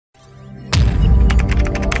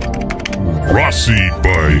Rossi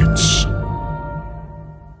Bites.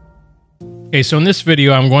 Okay, so in this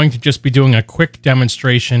video, I'm going to just be doing a quick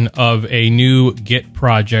demonstration of a new Git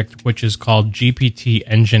project, which is called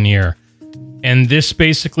GPT-Engineer. And this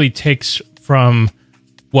basically takes from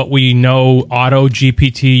what we know Auto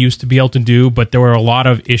GPT used to be able to do, but there were a lot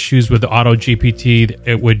of issues with Auto GPT.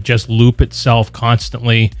 It would just loop itself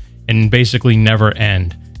constantly and basically never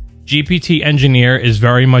end. GPT-Engineer is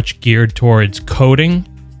very much geared towards coding,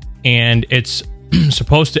 and it's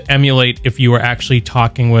supposed to emulate if you were actually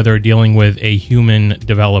talking with or dealing with a human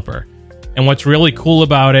developer. And what's really cool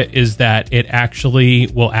about it is that it actually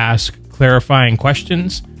will ask clarifying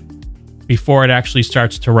questions before it actually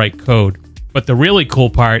starts to write code. But the really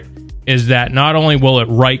cool part is that not only will it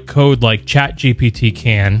write code like ChatGPT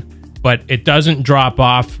can, but it doesn't drop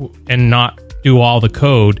off and not do all the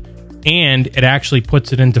code, and it actually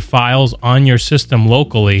puts it into files on your system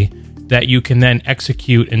locally that you can then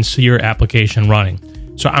execute and see your application running.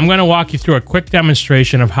 So I'm going to walk you through a quick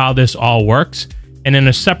demonstration of how this all works. And in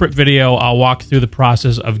a separate video, I'll walk through the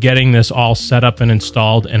process of getting this all set up and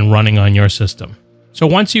installed and running on your system. So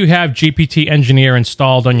once you have GPT-Engineer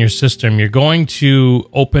installed on your system, you're going to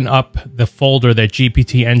open up the folder that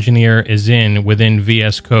GPT-Engineer is in within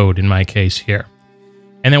VS Code, in my case here.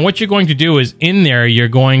 And then what you're going to do is in there, you're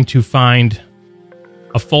going to find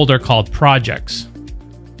a folder called Projects.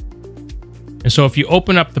 And so if you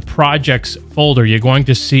open up the projects folder, you're going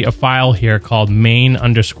to see a file here called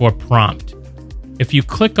main_prompt. If you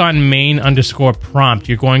click on main_prompt,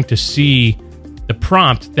 you're going to see the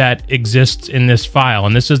prompt that exists in this file.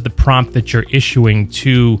 And this is the prompt that you're issuing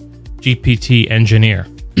to GPT-Engineer.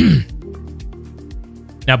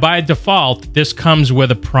 Now, by default, this comes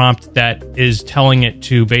with a prompt that is telling it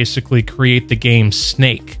to basically create the game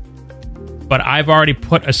Snake. But I've already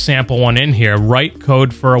put a sample one in here. Write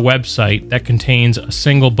code for a website that contains a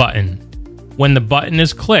single button. When the button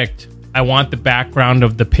is clicked, I want the background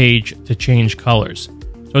of the page to change colors.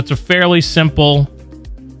 So it's a fairly simple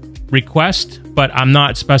request, but I'm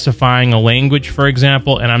not specifying a language, for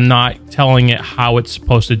example, and I'm not telling it how it's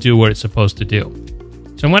supposed to do what it's supposed to do.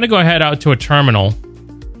 So I'm going to go ahead out to a terminal.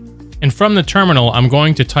 And from the terminal, I'm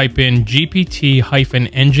going to type in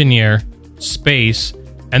GPT-Engineer space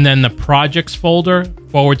and then the projects folder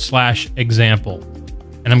 /example.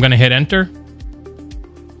 And I'm going to hit enter.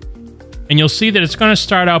 And you'll see that it's going to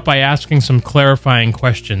start out by asking some clarifying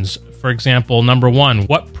questions. For example, number 1,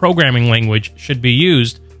 what programming language should be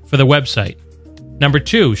used for the website? Number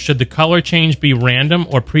 2, should the color change be random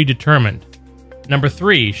or predetermined? Number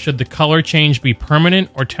 3, should the color change be permanent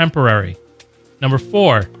or temporary? Number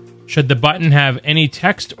 4, should the button have any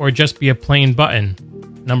text or just be a plain button?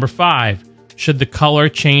 Number 5, should the color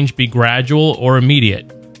change be gradual or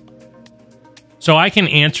immediate? So I can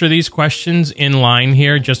answer these questions in line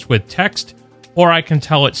here just with text, or I can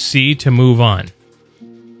tell it C to move on.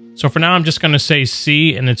 So for now, I'm just going to say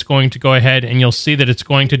C, and it's going to go ahead, and you'll see that it's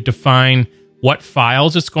going to define what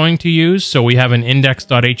files it's going to use. So we have an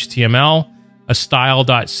index.html, a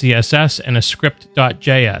style.css, and a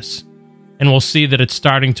script.js. And we'll see that it's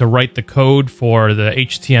starting to write the code for the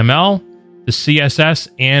HTML, the CSS,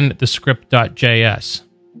 and the script.js.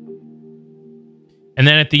 And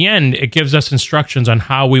then at the end, it gives us instructions on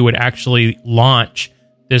how we would actually launch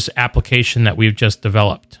this application that we've just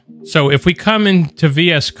developed. So if we come into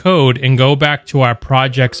VS Code and go back to our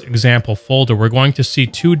projects example folder, we're going to see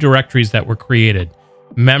 2 directories that were created,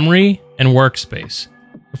 memory and workspace.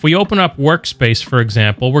 If we open up workspace, for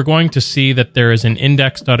example, we're going to see that there is an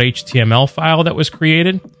index.html file that was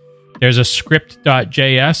created. There's a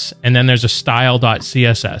script.js, and then there's a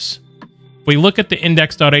style.css. If we look at the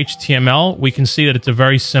index.html, we can see that it's a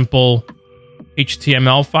very simple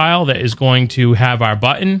HTML file that is going to have our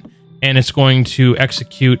button, and it's going to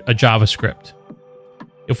execute a JavaScript.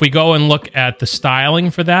 If we go and look at the styling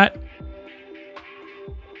for that,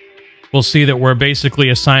 we'll see that we're basically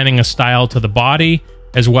assigning a style to the body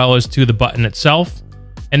as well as to the button itself.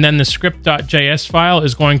 And then the script.js file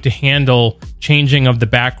is going to handle changing of the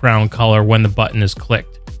background color when the button is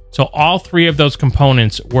clicked. So all 3 of those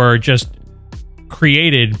components were just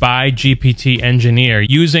created by GPT-Engineer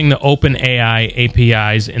using the OpenAI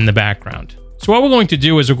APIs in the background. So what we're going to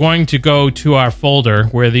do is we're going to go to our folder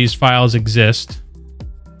where these files exist.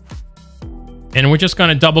 And we're just going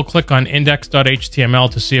to double click on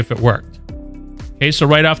index.html to see if it worked. Okay, so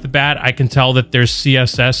right off the bat, I can tell that there's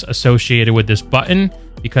CSS associated with this button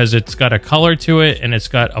because it's got a color to it and it's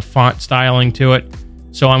got a font styling to it.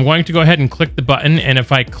 So I'm going to go ahead and click the button, and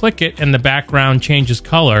if I click it and the background changes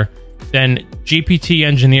color, then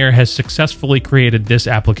GPT-Engineer has successfully created this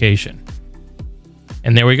application.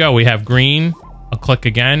 And there we go. We have green. I'll click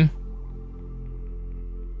again.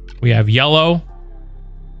 we have yellow.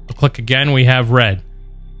 I'll click again, we have red.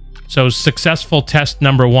 So successful test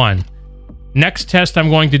number 1. Next test I'm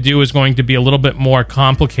going to do is going to be a little bit more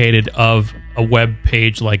complicated of a web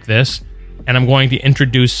page like this. And I'm going to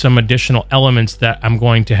introduce some additional elements that I'm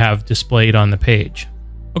going to have displayed on the page.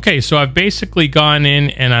 Okay, so I've basically gone in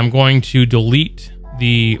and I'm going to delete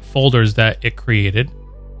the folders that it created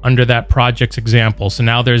under that project's example. So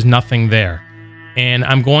now there's nothing there. And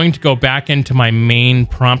I'm going to go back into my main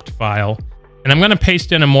prompt file and I'm going to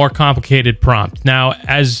paste in a more complicated prompt. Now,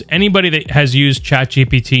 as anybody that has used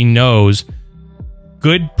ChatGPT knows,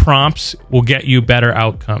 good prompts will get you better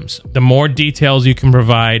outcomes. The more details you can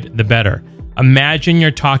provide, the better. Imagine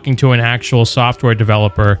you're talking to an actual software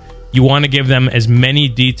developer. You want to give them as many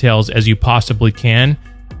details as you possibly can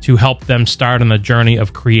to help them start on the journey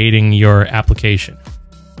of creating your application.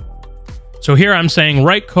 So here I'm saying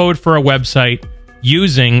write code for a website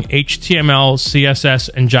using HTML, CSS,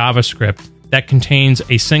 and JavaScript that contains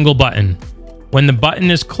a single button. When the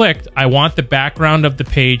button is clicked, I want the background of the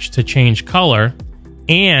page to change color,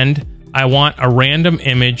 and I want a random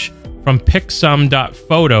image from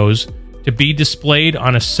picsum.photos to be displayed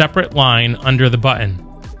on a separate line under the button.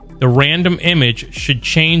 The random image should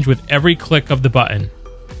change with every click of the button.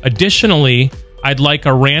 Additionally, I'd like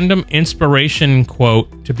a random inspiration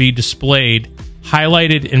quote to be displayed,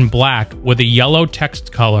 highlighted in black with a yellow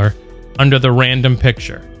text color under the random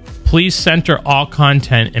picture. Please center all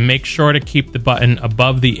content and make sure to keep the button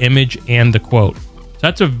above the image and the quote. So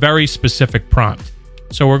that's a very specific prompt.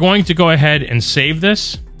 So we're going to go ahead and save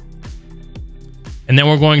this. And then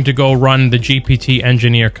we're going to go run the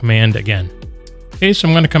GPT-Engineer command again. Okay, so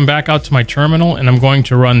I'm going to come back out to my terminal and I'm going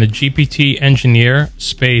to run the GPT-Engineer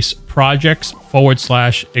space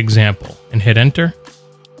projects/example and hit enter.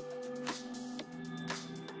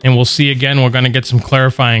 And we'll see again, we're going to get some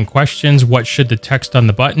clarifying questions. What should the text on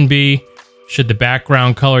the button be? Should the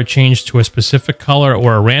background color change to a specific color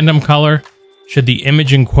or a random color? Should the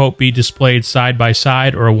image and quote be displayed side by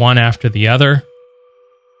side or one after the other?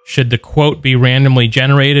 Should the quote be randomly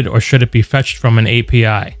generated or should it be fetched from an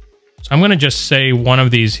API? So I'm going to just say one of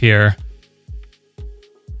these here.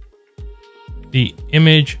 The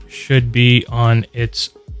image should be on its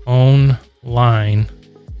own line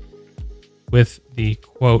with the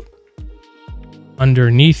quote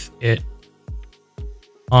underneath it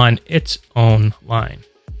on its own line.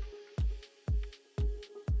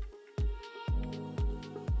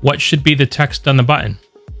 What should be the text on the button?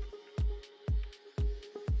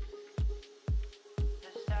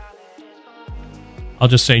 I'll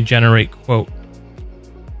just say generate quote.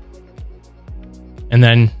 And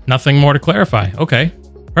then nothing more to clarify. Okay,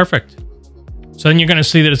 perfect. So then you're going to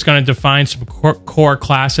see that it's going to define some core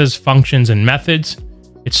classes, functions, and methods.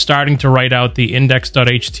 It's starting to write out the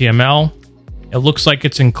index.html. It looks like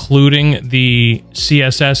it's including the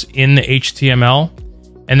CSS in the HTML.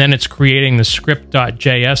 And then it's creating the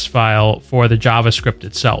script.js file for the JavaScript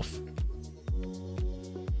itself.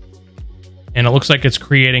 And it looks like it's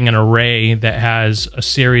creating an array that has a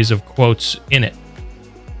series of quotes in it.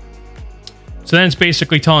 So then it's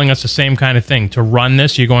basically telling us the same kind of thing. To run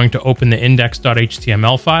this, you're going to open the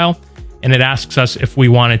index.html file, and it asks us if we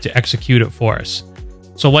wanted to execute it for us.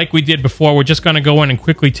 So like we did before, we're just going to go in and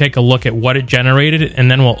quickly take a look at what it generated,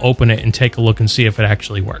 and then we'll open it and take a look and see if it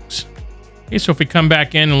actually works. Okay, so if we come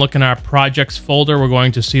back in and look in our projects folder, we're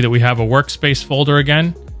going to see that we have a workspace folder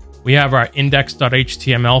again. We have our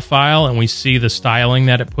index.html file, and we see the styling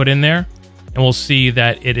that it put in there. And we'll see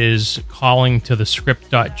that it is calling to the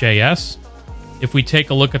script.js. If we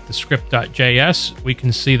take a look at the script.js, we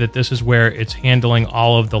can see that this is where it's handling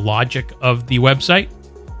all of the logic of the website.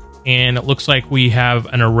 And it looks like we have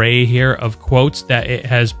an array here of quotes that it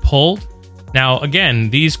has pulled. Now, again,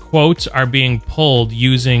 these quotes are being pulled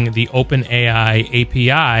using the OpenAI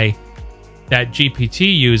API that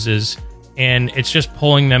GPT uses, and it's just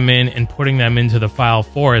pulling them in and putting them into the file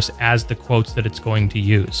for us as the quotes that it's going to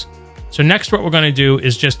use. So next, what we're going to do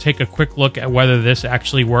is just take a quick look at whether this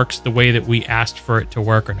actually works the way that we asked for it to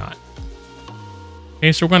work or not.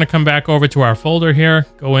 Okay, so we're going to come back over to our folder here,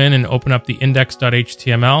 go in and open up the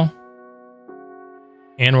index.html.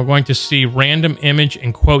 And we're going to see random image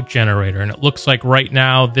and quote generator. And it looks like right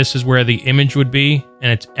now, this is where the image would be,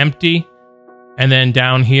 and it's empty. And then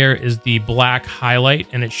down here is the black highlight,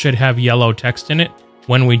 and it should have yellow text in it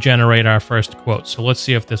when we generate our first quote. So let's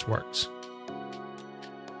see if this works.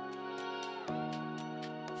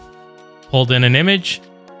 Pulled in an image,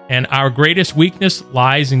 and our greatest weakness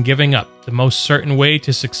lies in giving up. The most certain way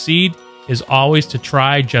to succeed is always to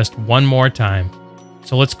try just one more time.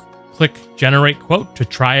 So let's click generate quote to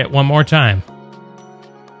try it one more time.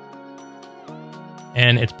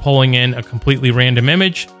 and it's pulling in a completely random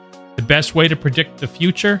image. The best way to predict the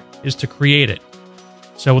future is to create it.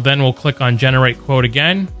 So then we'll click on Generate Quote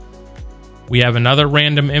again. We have another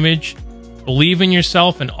random image. Believe in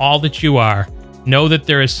yourself and all that you are. Know that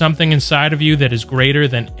there is something inside of you that is greater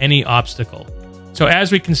than any obstacle. So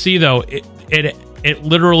as we can see, though, it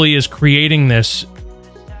literally is creating this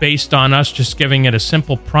based on us just giving it a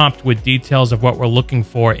simple prompt with details of what we're looking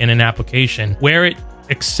for in an application. Where it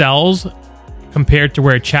excels compared to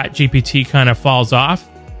where ChatGPT kind of falls off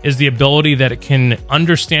is the ability that it can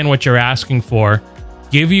understand what you're asking for,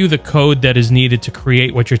 give you the code that is needed to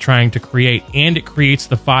create what you're trying to create, and it creates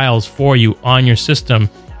the files for you on your system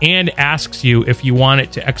and asks you if you want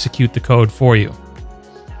it to execute the code for you.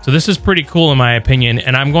 So this is pretty cool in my opinion,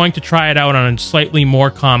 and I'm going to try it out on slightly more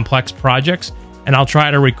complex projects, and I'll try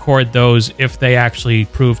to record those if they actually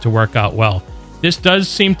prove to work out well. This does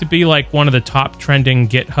seem to be like one of the top trending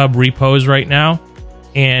GitHub repos right now,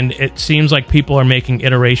 and it seems like people are making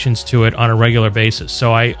iterations to it on a regular basis,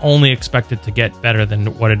 so I only expect it to get better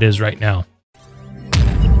than what it is right now.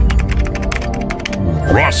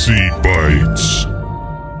 Rossi Bites.